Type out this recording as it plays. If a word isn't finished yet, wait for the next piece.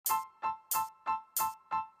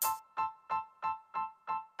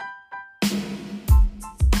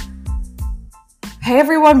Hey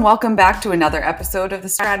everyone, welcome back to another episode of the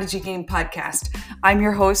Strategy Game Podcast. I'm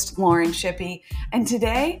your host, Lauren Shippey, and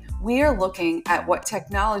today we are looking at what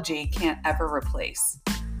technology can't ever replace.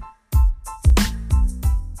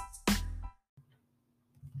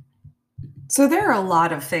 So there are a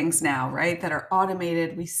lot of things now, right, that are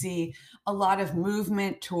automated. We see a lot of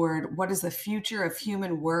movement toward what does the future of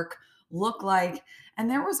human work look like. And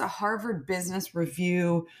there was a Harvard Business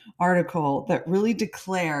Review article that really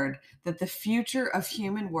declared that the future of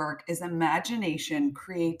human work is imagination,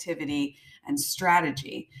 creativity, and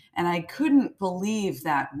strategy. And I couldn't believe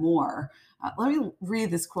that more. Let me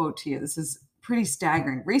read this quote to you. This is pretty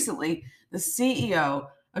staggering. Recently, the CEO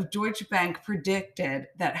of Deutsche Bank predicted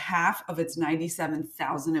that half of its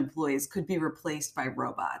 97,000 employees could be replaced by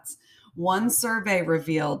robots. One survey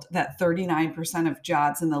revealed that 39% of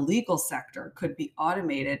jobs in the legal sector could be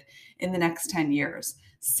automated in the next 10 years.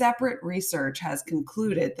 Separate research has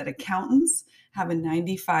concluded that accountants have a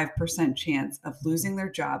 95% chance of losing their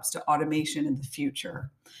jobs to automation in the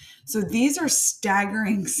future. So these are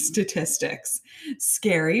staggering statistics,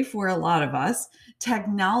 scary for a lot of us.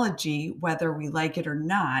 Technology, whether we like it or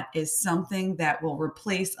not, is something that will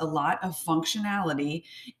replace a lot of functionality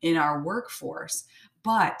in our workforce.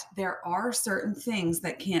 But there are certain things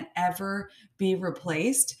that can't ever be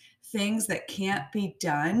replaced, things that can't be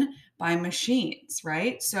done by machines,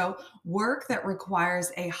 right? So work that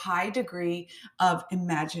requires a high degree of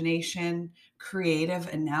imagination, creative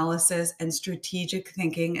analysis, and strategic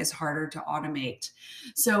thinking is harder to automate.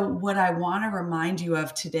 So what I want to remind you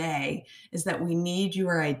of today is that we need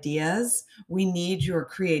your ideas, we need your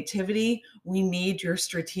creativity, we need your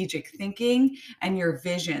strategic thinking and your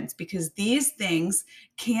visions, because these things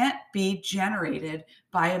can't be generated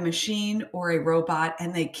by a machine or a robot,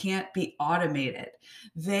 and they can't be automated.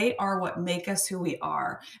 They are what make us who we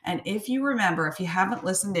are. And if you remember, if you haven't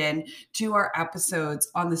listened in to our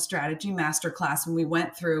episodes on the Strategy Masterclass, when we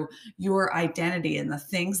went through your identity and the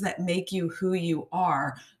things that make you who you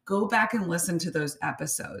are, go back and listen to those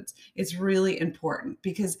episodes. It's really important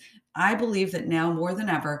because I believe that now more than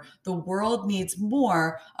ever, the world needs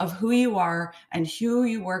more of who you are and who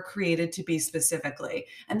you were created to be specifically.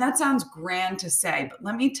 And that sounds grand to say, but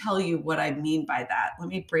let me tell you what I mean by that. Let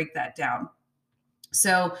me break that down.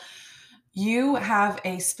 So you have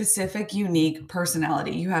a specific, unique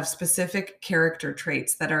personality. You have specific character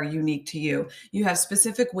traits that are unique to you. You have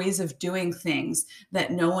specific ways of doing things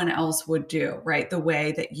that no one else would do, right? The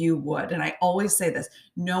way that you would. And I always say this,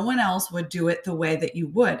 no one else would do it the way that you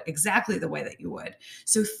would, exactly the way that you would.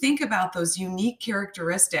 So think about those unique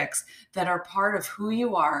characteristics that are part of who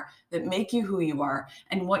you are, that make you who you are.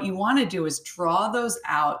 And what you want to do is draw those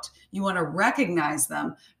out. You want to recognize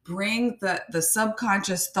them, bring the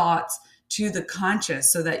subconscious thoughts to the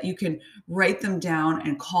conscious so that you can write them down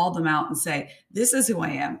and call them out and say, this is who I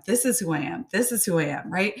am. This is who I am. This is who I am,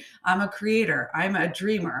 right? I'm a creator. I'm a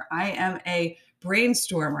dreamer. I am a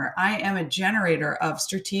brainstormer. I am a generator of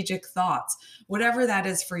strategic thoughts, whatever that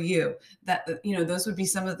is for you. That, those would be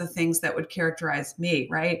some of the things that would characterize me,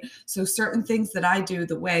 right? So certain things that I do,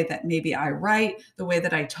 the way that maybe I write, the way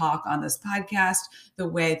that I talk on this podcast, the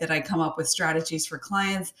way that I come up with strategies for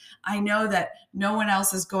clients, I know that no one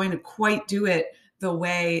else is going to quite do it the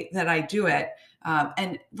way that I do it.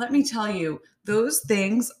 And let me tell you, those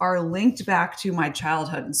things are linked back to my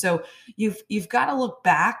childhood. And so you've got to look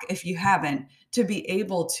back, if you haven't, to be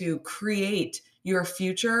able to create your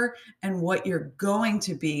future and what you're going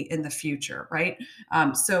to be in the future, right?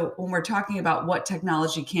 So when we're talking about what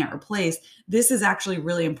technology can't replace, this is actually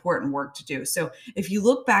really important work to do. So if you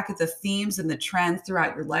look back at the themes and the trends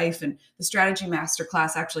throughout your life, and the Strategy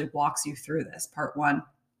Masterclass actually walks you through this, part one,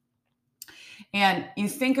 and you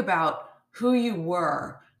think about who you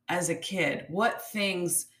were as a kid, what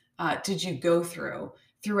things did you go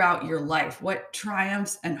throughout your life? What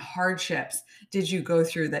triumphs and hardships did you go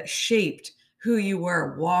through that shaped who you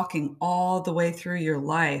were walking all the way through your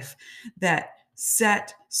life, that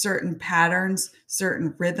set certain patterns,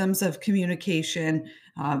 certain rhythms of communication,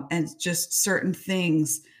 and just certain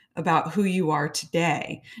things about who you are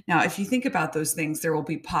today. Now, if you think about those things, there will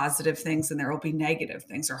be positive things and there will be negative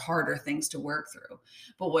things or harder things to work through.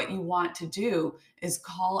 But what you want to do is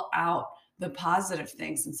call out the positive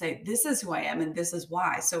things and say, this is who I am and this is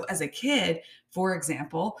why. So as a kid, for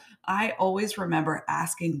example, I always remember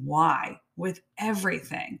asking why with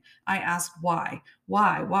everything. I asked why,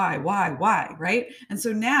 right? And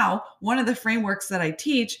so now one of the frameworks that I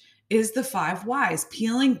teach is the 5 whys,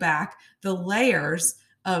 peeling back the layers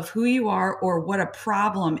of who you are or what a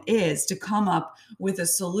problem is to come up with a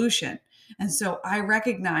solution. And so I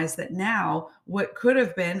recognize that now what could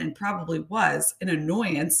have been and probably was an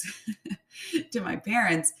annoyance to my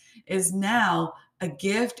parents is now a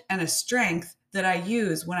gift and a strength that I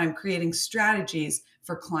use when I'm creating strategies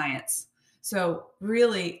for clients. So,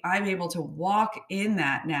 really, I'm able to walk in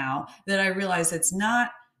that now that I realize it's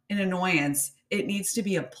not an annoyance, it needs to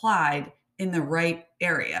be applied in the right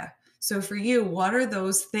area. So, for you, what are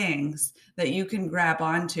those things that you can grab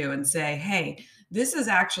onto and say, hey, this is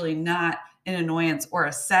actually not an annoyance or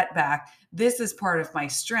a setback? This is part of my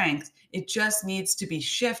strength. It just needs to be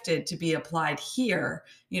shifted to be applied here,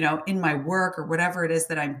 in my work or whatever it is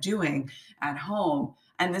that I'm doing at home.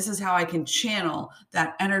 And this is how I can channel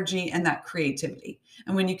that energy and that creativity.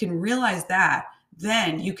 And when you can realize that,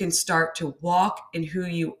 then you can start to walk in who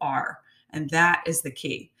you are. And that is the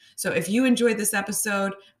key. So if you enjoyed this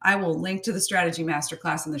episode, I will link to the strategy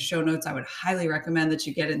masterclass in the show notes. I would highly recommend that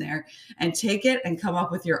you get in there and take it and come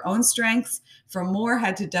up with your own strengths. For more,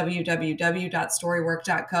 head to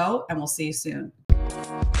www.storywork.co and we'll see you soon.